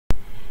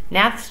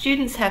Now the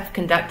students have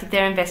conducted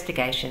their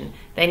investigation,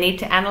 they need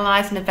to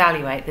analyse and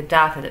evaluate the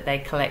data that they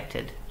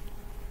collected.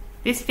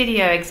 This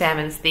video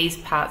examines these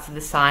parts of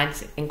the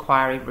science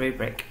inquiry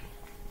rubric.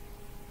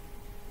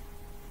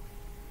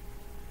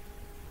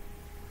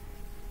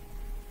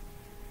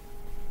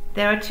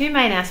 There are two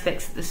main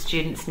aspects that the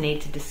students need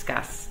to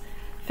discuss.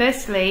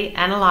 Firstly,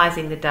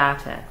 analysing the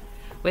data,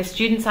 where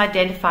students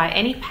identify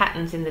any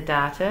patterns in the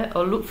data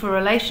or look for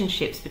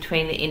relationships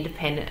between the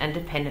independent and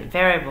dependent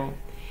variable.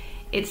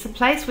 It's the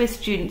place where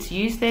students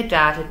use their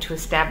data to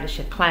establish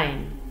a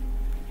claim.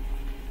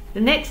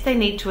 The next, they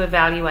need to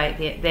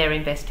evaluate their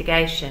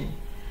investigation.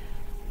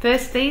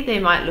 Firstly, they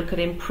might look at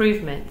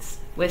improvements,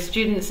 where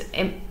students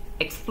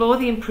explore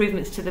the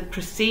improvements to the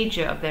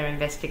procedure of their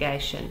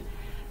investigation.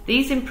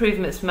 These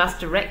improvements must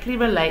directly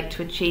relate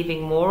to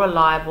achieving more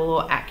reliable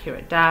or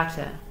accurate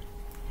data.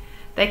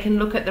 They can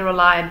look at the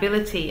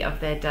reliability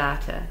of their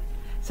data.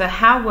 So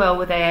how well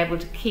were they able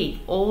to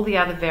keep all the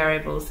other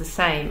variables the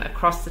same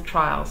across the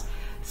trials,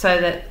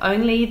 so that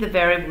only the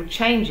variable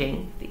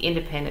changing, the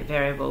independent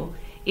variable,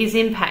 is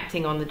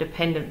impacting on the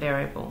dependent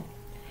variable?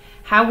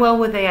 How well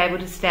were they able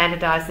to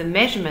standardize the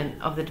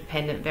measurement of the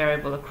dependent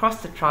variable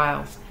across the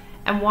trials,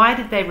 and why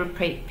did they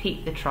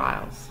repeat the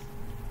trials?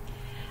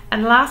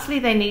 And lastly,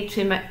 they need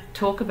to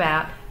talk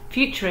about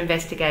future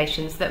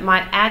investigations that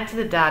might add to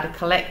the data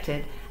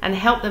collected and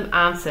help them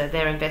answer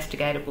their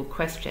investigatable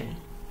question.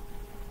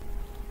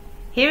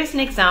 Here is an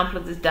example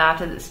of the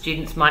data that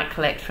students might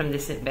collect from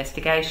this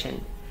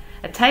investigation.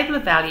 A table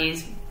of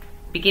values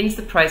begins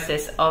the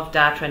process of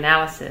data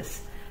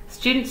analysis.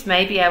 Students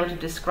may be able to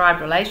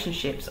describe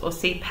relationships or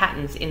see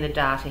patterns in the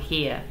data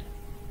here.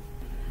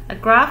 A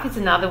graph is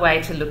another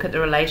way to look at the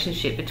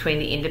relationship between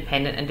the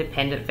independent and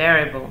dependent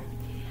variable.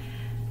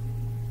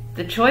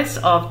 The choice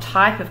of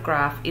type of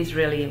graph is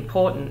really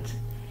important.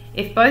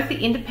 If both the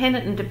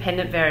independent and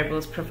dependent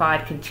variables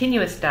provide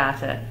continuous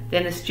data,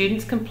 then the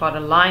students can plot a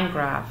line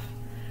graph.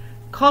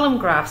 Column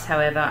graphs,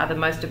 however, are the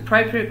most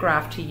appropriate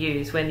graph to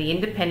use when the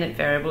independent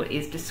variable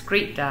is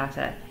discrete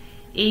data.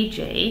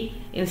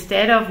 E.g.,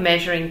 instead of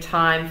measuring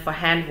time for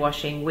hand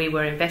washing, we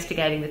were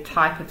investigating the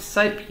type of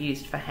soap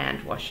used for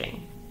hand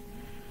washing.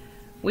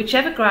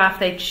 Whichever graph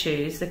they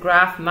choose, the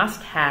graph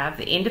must have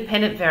the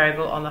independent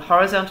variable on the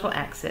horizontal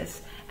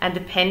axis and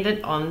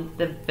dependent on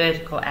the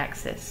vertical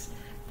axis.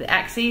 The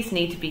axes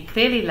need to be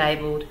clearly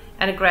labelled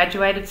and a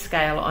graduated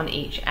scale on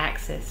each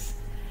axis.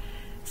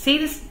 See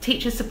the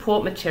teacher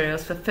support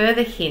materials for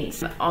further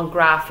hints on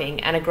graphing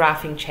and a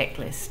graphing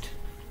checklist.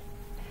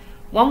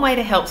 One way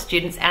to help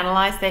students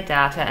analyse their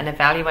data and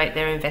evaluate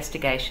their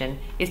investigation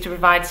is to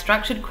provide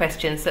structured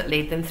questions that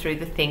lead them through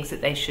the things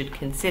that they should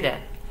consider.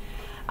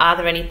 Are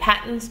there any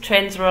patterns,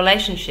 trends or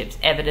relationships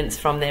evidenced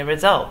from their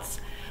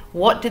results?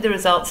 What did the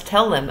results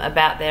tell them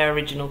about their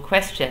original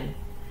question?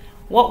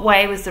 What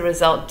way was the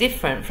result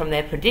different from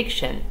their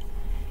prediction?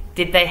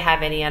 Did they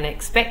have any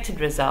unexpected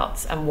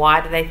results, and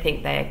why do they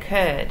think they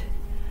occurred?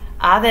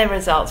 Are their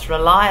results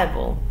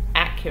reliable,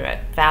 accurate,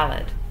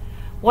 valid?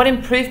 What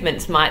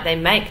improvements might they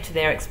make to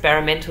their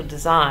experimental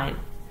design?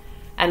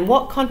 And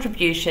what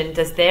contribution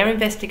does their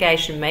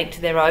investigation make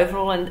to their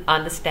overall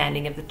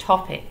understanding of the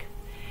topic?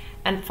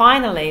 And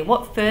finally,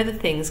 what further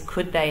things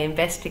could they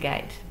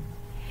investigate?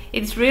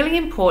 It's really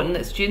important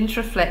that students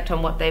reflect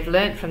on what they've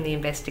learnt from the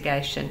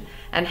investigation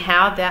and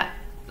how that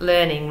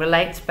learning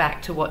relates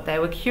back to what they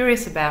were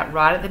curious about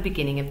right at the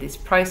beginning of this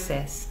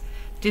process.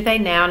 Do they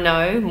now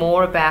know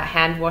more about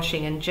hand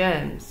washing and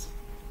germs?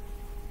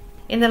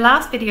 In the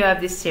last video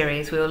of this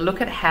series, we will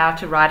look at how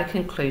to write a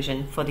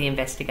conclusion for the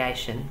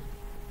investigation.